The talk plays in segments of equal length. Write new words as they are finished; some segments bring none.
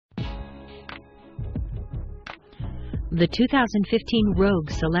The 2015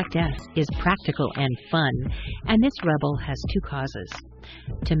 Rogue Select S is practical and fun, and this rebel has two causes.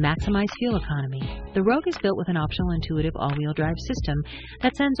 To maximize fuel economy, the Rogue is built with an optional intuitive all-wheel drive system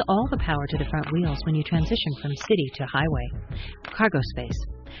that sends all the power to the front wheels when you transition from city to highway. Cargo space.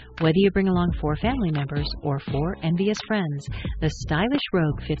 Whether you bring along 4 family members or 4 envious friends, the stylish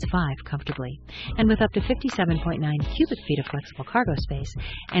Rogue fits 5 comfortably. And with up to 57.9 cubic feet of flexible cargo space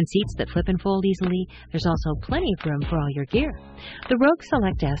and seats that flip and fold easily, there's also plenty of room for all your gear. The Rogue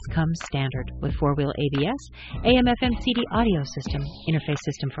Select S comes standard with 4-wheel ABS, AM/FM CD audio system, interface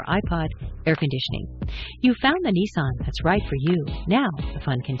system for iPod, air conditioning. You found the Nissan that's right for you. Now the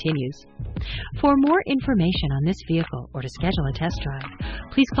fun continues. For more information on this vehicle or to schedule a test drive,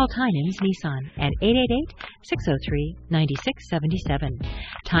 please call Tynan's Nissan at 888-603-9677.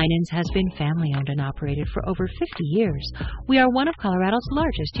 Tynan's has been family-owned and operated for over 50 years. We are one of Colorado's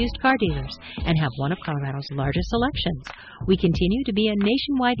largest used car dealers and have one of Colorado's largest selections. We continue to be a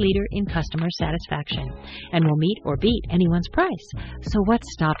nationwide leader in customer satisfaction and will meet or beat anyone's price. So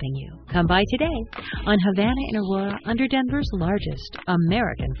what's stopping you? Come by today on Havana in Aurora under Denver's largest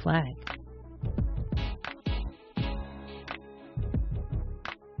American flag.